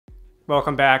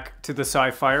Welcome back to the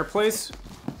Sci-Fireplace.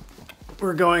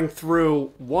 We're going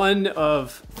through one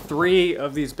of 3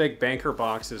 of these big banker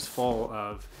boxes full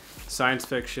of science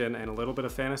fiction and a little bit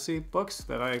of fantasy books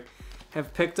that I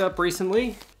have picked up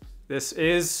recently. This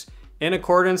is in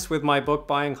accordance with my book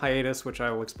buying hiatus, which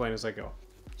I will explain as I go.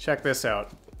 Check this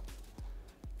out.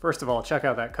 First of all, check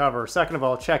out that cover. Second of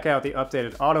all, check out the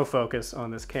updated autofocus on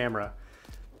this camera.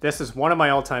 This is one of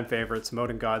my all-time favorites, Mode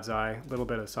in God's Eye. A little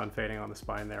bit of sun fading on the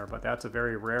spine there, but that's a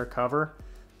very rare cover.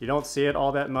 You don't see it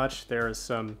all that much. There is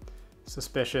some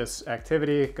suspicious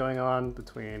activity going on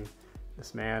between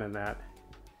this man and that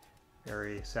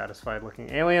very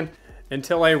satisfied-looking alien.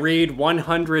 Until I read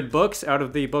 100 books out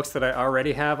of the books that I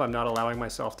already have, I'm not allowing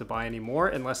myself to buy any more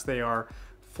unless they are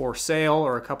for sale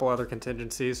or a couple other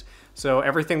contingencies. So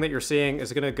everything that you're seeing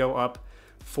is going to go up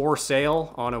for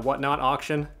sale on a Whatnot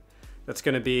auction. That's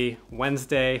going to be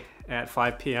Wednesday at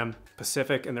 5 p.m.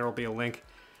 Pacific, and there will be a link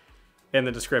in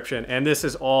the description. And this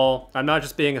is all, I'm not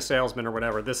just being a salesman or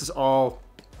whatever, this is all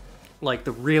like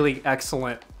the really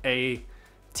excellent A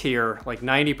tier. Like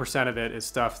 90% of it is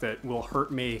stuff that will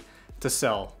hurt me to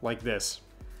sell, like this.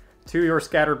 To Your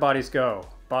Scattered Bodies Go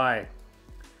by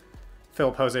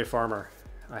Philip Jose Farmer.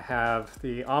 I have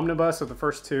the omnibus of the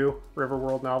first 2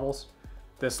 Riverworld novels.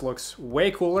 This looks way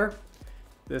cooler.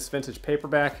 This vintage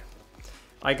paperback.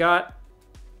 I got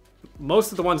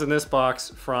most of the ones in this box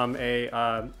from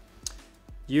a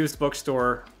used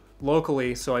bookstore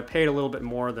locally, so I paid a little bit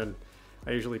more than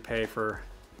I usually pay for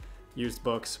used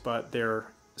books, but they're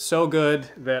so good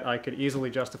that I could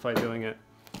easily justify doing it.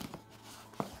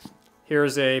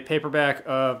 Here's a paperback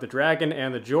of The Dragon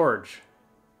and the George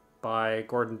by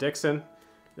Gordon Dixon.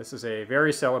 This is a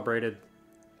very celebrated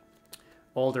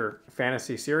older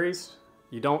fantasy series.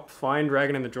 You don't find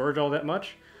Dragon and the George all that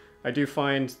much. I do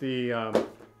find the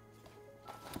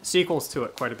sequels to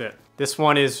it quite a bit. This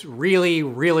one is really,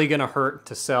 really gonna hurt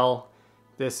to sell.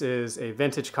 This is a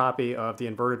vintage copy of The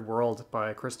Inverted World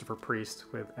by Christopher Priest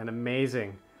with an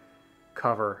amazing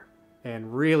cover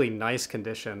and really nice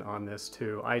condition on this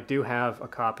too. I do have a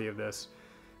copy of this,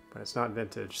 but it's not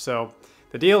vintage. So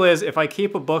the deal is, if I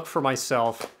keep a book for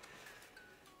myself,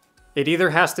 it either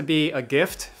has to be a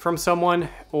gift from someone,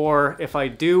 or if I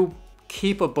do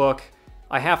keep a book,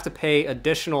 I have to pay an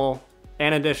additional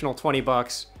 20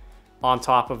 bucks on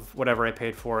top of whatever I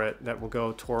paid for it that will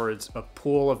go towards a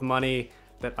pool of money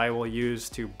that I will use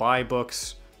to buy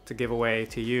books to give away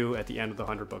to you at the end of the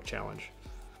 100 book challenge.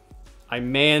 I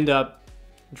may end up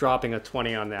dropping a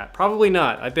 20 on that. Probably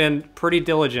not. I've been pretty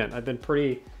diligent. I've been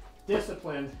pretty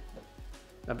disciplined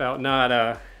about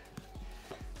not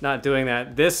doing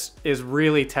that. This is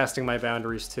really testing my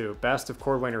boundaries too. Best of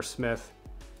Cordwainer Smith.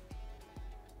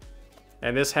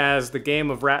 And this has The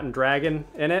Game of Rat and Dragon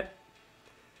in it,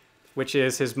 which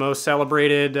is his most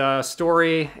celebrated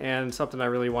story and something I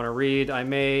really want to read. I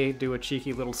may do a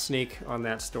cheeky little sneak on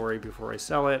that story before I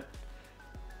sell it.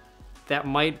 That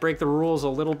might break the rules a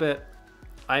little bit.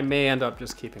 I may end up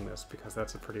just keeping this because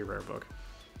that's a pretty rare book.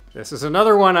 This is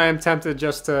another one I am tempted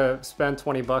just to spend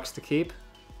 20 bucks to keep.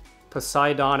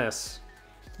 Poseidonis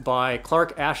by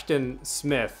Clark Ashton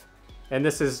Smith. And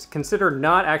this is considered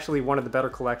not actually one of the better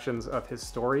collections of his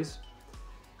stories.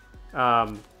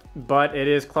 But it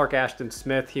is Clark Ashton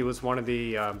Smith. He was one of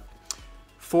the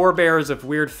forebears of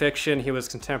weird fiction. He was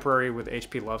contemporary with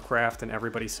H.P. Lovecraft, and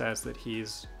everybody says that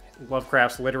he's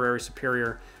Lovecraft's literary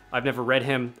superior. I've never read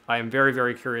him. I am very,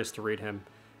 very curious to read him,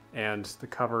 and the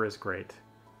cover is great.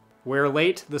 Where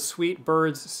Late the Sweet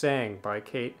Birds Sang by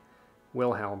Kate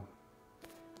Wilhelm.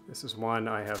 This is one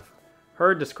I have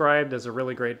heard described as a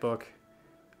really great book.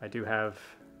 I do have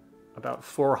about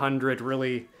 400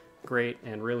 really great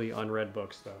and really unread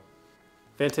books though.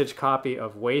 Vintage copy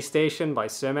of Waystation by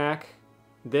Simak.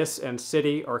 This and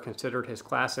City are considered his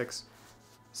classics.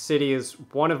 City is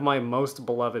one of my most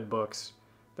beloved books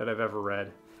that I've ever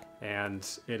read, and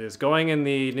it is going in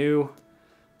the new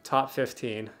top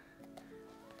 15.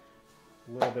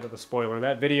 A little bit of a spoiler.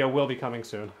 That video will be coming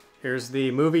soon. Here's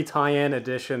the movie tie-in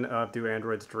edition of Do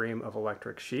Androids Dream of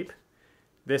Electric Sheep.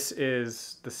 This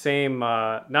is the same,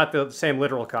 not the same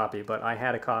literal copy, but I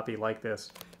had a copy like this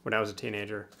when I was a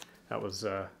teenager. That was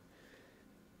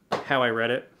how I read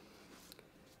it.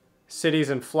 Cities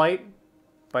in Flight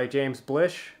by James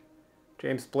Blish.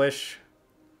 James Blish,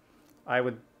 I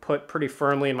would put pretty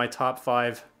firmly in my top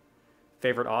 5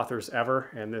 favorite authors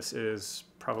ever, and this is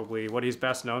probably what he's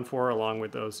best known for, along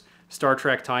with those Star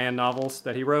Trek tie-in novels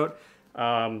that he wrote.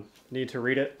 Need to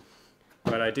read it,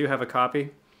 but I do have a copy.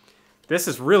 This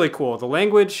is really cool. The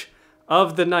Language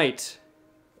of the Night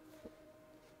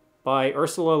by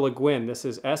Ursula Le Guin. This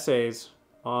is essays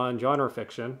on genre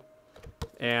fiction.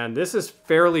 And this is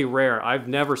fairly rare. I've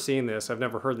never seen this. I've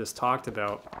never heard this talked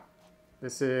about.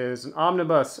 This is an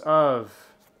omnibus of,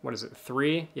 what is it,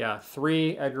 3? Yeah,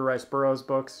 3 Edgar Rice Burroughs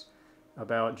books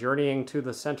about journeying to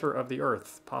the center of the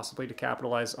earth, possibly to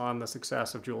capitalize on the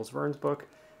success of Jules Verne's book.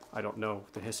 I don't know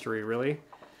the history, really.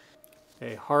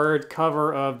 A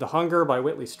hardcover of The Hunger by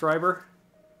Whitley Strieber.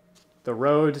 The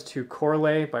Road to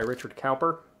Corley by Richard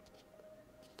Cowper.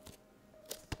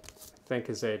 I think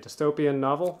is a dystopian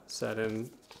novel set in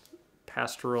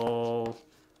pastoral,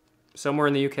 somewhere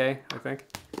in the UK, I think.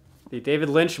 The David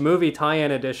Lynch movie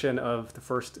tie-in edition of the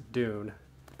first Dune,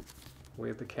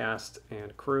 with the cast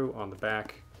and crew on the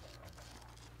back.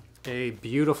 A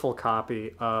beautiful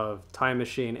copy of Time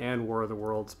Machine and War of the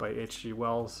Worlds by H.G.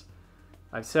 Wells.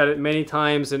 I've said it many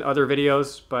times in other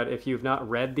videos, but if you've not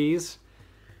read these,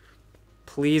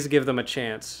 please give them a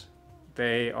chance.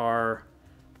 They are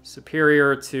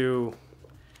superior to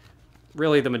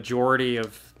really the majority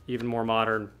of even more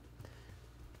modern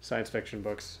science fiction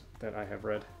books that I have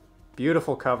read.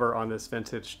 Beautiful cover on this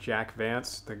vintage Jack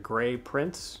Vance, The Gray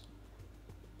Prince.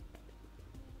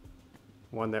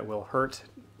 One that will hurt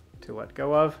to let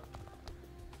go of,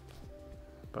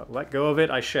 but let go of it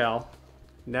I shall.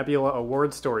 Nebula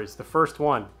Award Stories, the first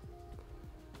one,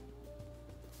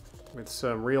 with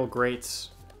some real greats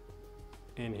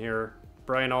in here.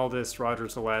 Brian Aldiss, Roger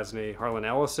Zelazny, Harlan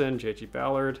Ellison, J.G.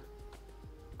 Ballard,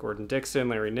 Gordon Dixon,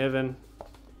 Larry Niven.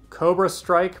 Cobra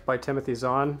Strike by Timothy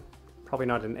Zahn. Probably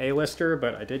not an A-lister,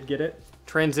 but I did get it.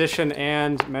 Transition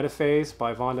and Metaphase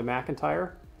by Vonda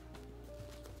McIntyre.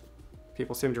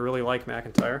 People seem to really like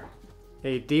McIntyre.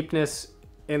 A Deepness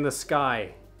in the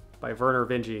Sky by Werner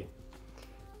Vinge.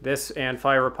 This and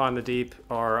Fire Upon the Deep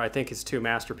are, I think, his 2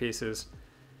 masterpieces.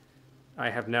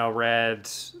 I have now read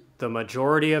the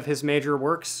majority of his major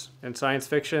works in science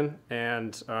fiction,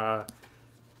 and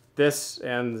this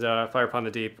and Fire Upon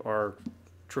the Deep are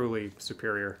truly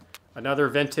superior. Another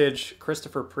vintage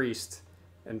Christopher Priest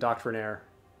and Doctrinaire.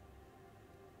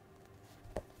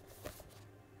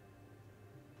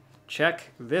 Check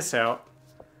this out.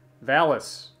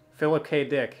 Valis, Philip K.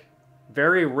 Dick.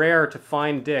 Very rare to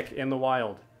find Dick in the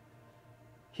wild.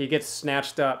 He gets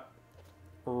snatched up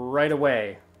right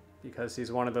away because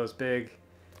he's one of those big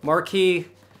marquee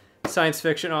science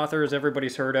fiction authors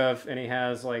everybody's heard of, and he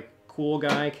has like cool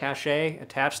guy cachet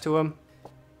attached to him.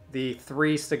 The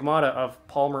 3 Stigmata of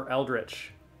Palmer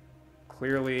Eldritch.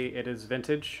 Clearly it is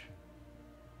vintage.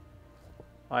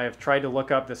 I have tried to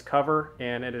look up this cover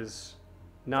and it is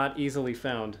not easily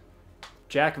found.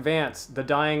 Jack Vance, The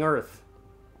Dying Earth.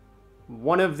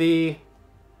 One of the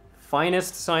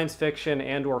finest science fiction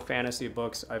and or fantasy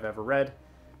books I've ever read.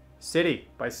 City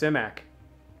by Simak.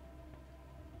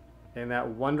 And that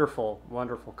wonderful,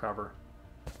 wonderful cover.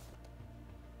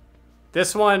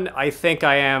 This one I think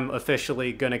I am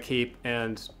officially gonna keep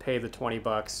and pay the 20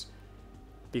 bucks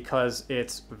because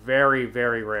it's very,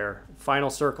 very rare. Final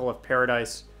Circle of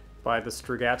Paradise by the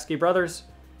Strugatsky brothers,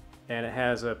 and it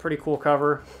has a pretty cool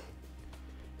cover.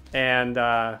 And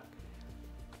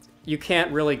you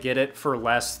can't really get it for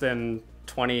less than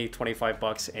 20, 25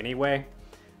 bucks anyway,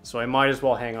 so I might as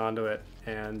well hang on to it.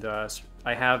 And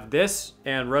I have this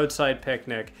and Roadside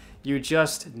Picnic. You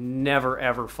just never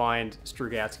ever find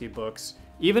Strugatsky books,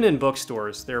 even in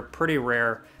bookstores. They're pretty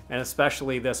rare, and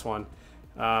especially this one.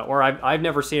 Or I've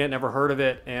never seen it, never heard of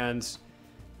it, and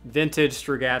vintage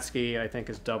Strugatsky I think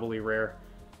is doubly rare.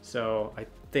 So I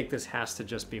think this has to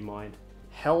just be mine.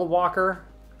 Hellwalker,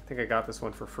 I think I got this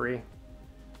one for free.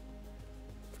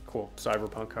 Cool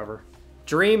cyberpunk cover.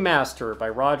 Dream Master by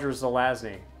Roger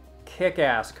Zelazny.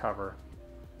 Kick-ass cover.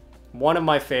 One of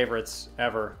my favorites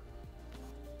ever.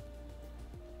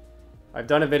 I've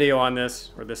done a video on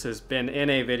this, or this has been in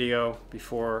a video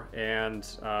before, and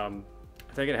I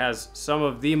think it has some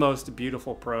of the most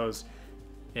beautiful prose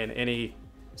in any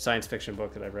science fiction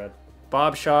book that I've read.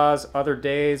 Bob Shaw's Other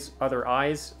Days, Other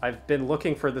Eyes. I've been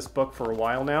looking for this book for a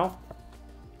while now,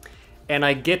 and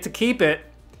I get to keep it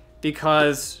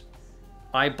because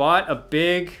I bought a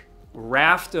big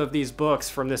raft of these books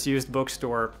from this used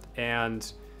bookstore,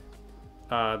 and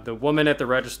the woman at the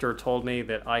register told me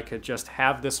that I could just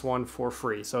have this one for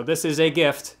free. So this is a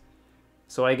gift,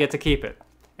 so I get to keep it.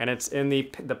 And it's in the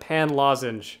Pan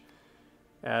Lozenge,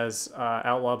 as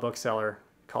Outlaw Bookseller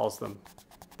calls them.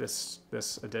 This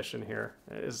edition here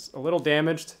is a little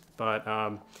damaged, but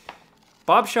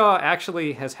Bob Shaw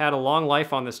actually has had a long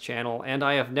life on this channel, and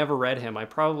I have never read him. I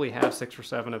probably have 6 or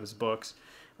 7 of his books.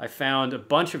 I found a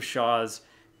bunch of Shaws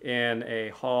in a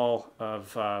haul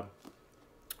of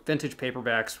vintage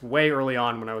paperbacks way early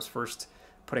on when I was first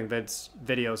putting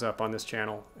videos up on this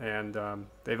channel, and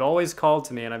they've always called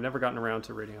to me, and I've never gotten around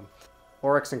to reading them.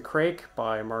 Oryx and Crake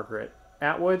by Margaret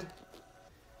Atwood.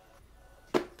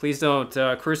 Please don't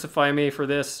crucify me for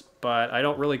this, but I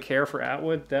don't really care for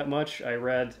Atwood that much. I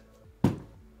read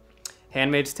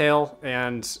Handmaid's Tale,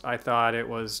 and I thought it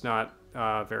was not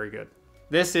very good.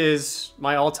 This is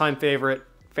my all-time favorite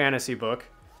fantasy book,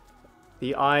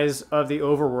 The Eyes of the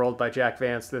Overworld by Jack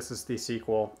Vance. This is the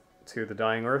sequel to The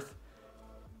Dying Earth.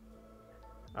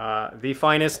 The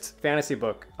finest fantasy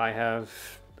book I have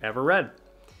ever read.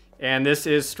 And this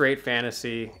is straight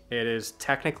fantasy. It is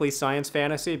technically science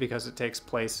fantasy because it takes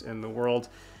place in the world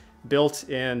built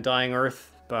in Dying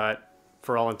Earth, but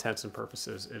for all intents and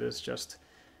purposes, it is just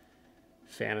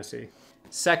fantasy.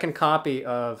 Second copy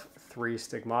of Three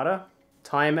Stigmata,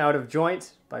 Time Out of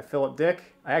Joint by Philip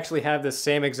Dick. I actually have this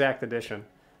same exact edition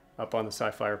up on the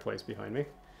sci-fireplace behind me.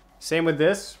 Same with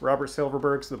this, Robert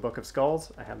Silverberg's The Book of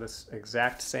Skulls. I have this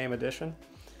exact same edition.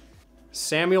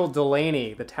 Samuel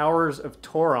Delany, The Towers of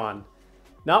Toron.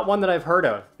 Not one that I've heard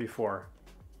of before.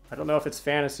 I don't know if it's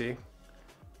fantasy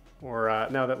or,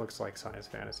 no, that looks like science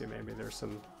fantasy maybe. There's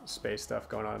some space stuff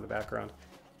going on in the background.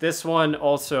 This one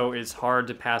also is hard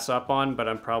to pass up on, but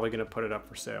I'm probably gonna put it up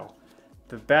for sale.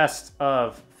 The Best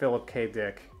of Philip K.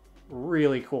 Dick.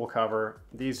 Really cool cover.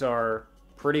 These are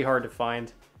pretty hard to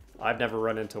find. I've never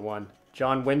run into one.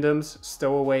 John Wyndham's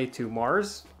Stowaway to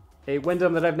Mars. A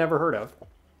Wyndham that I've never heard of.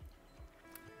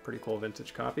 Pretty cool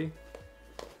vintage copy.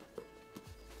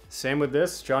 Same with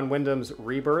this, John Wyndham's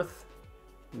Rebirth.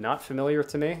 Not familiar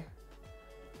to me.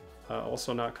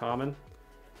 Also not common.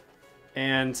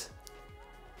 And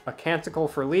A Canticle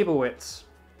for Leibowitz.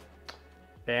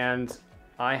 And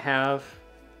I have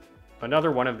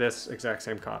another one of this exact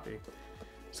same copy.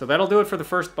 So that'll do it for the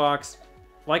first box.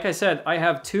 Like I said, I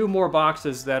have 2 more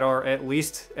boxes that are at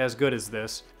least as good as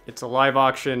this. It's a live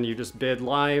auction, you just bid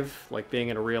live, like being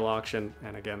in a real auction,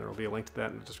 and again, there will be a link to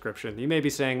that in the description. You may be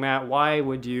saying, Matt, why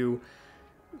would you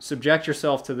subject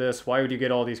yourself to this? Why would you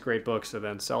get all these great books and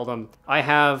then sell them? I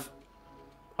have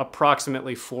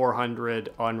approximately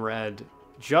 400 unread,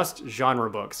 just genre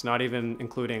books, not even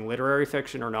including literary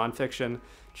fiction or nonfiction,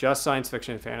 just science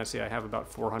fiction and fantasy. I have about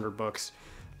 400 books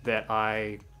that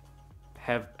I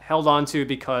have held on to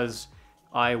because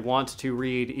I want to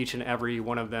read each and every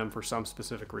one of them for some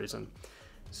specific reason.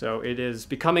 So it is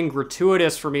becoming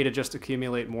gratuitous for me to just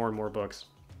accumulate more and more books.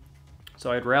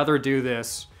 So I'd rather do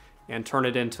this and turn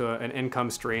it into an income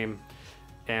stream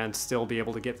and still be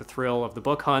able to get the thrill of the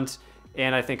book hunt.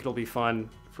 And I think it'll be fun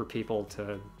for people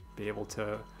to be able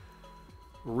to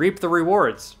reap the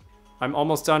rewards. I'm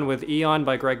almost done with Eon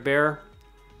by Greg Bear.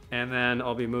 And then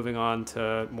I'll be moving on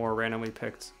to more randomly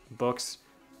picked books.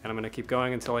 And I'm gonna keep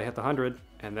going until I hit the 100,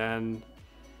 and then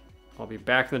I'll be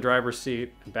back in the driver's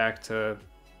seat and back to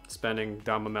spending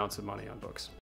dumb amounts of money on books.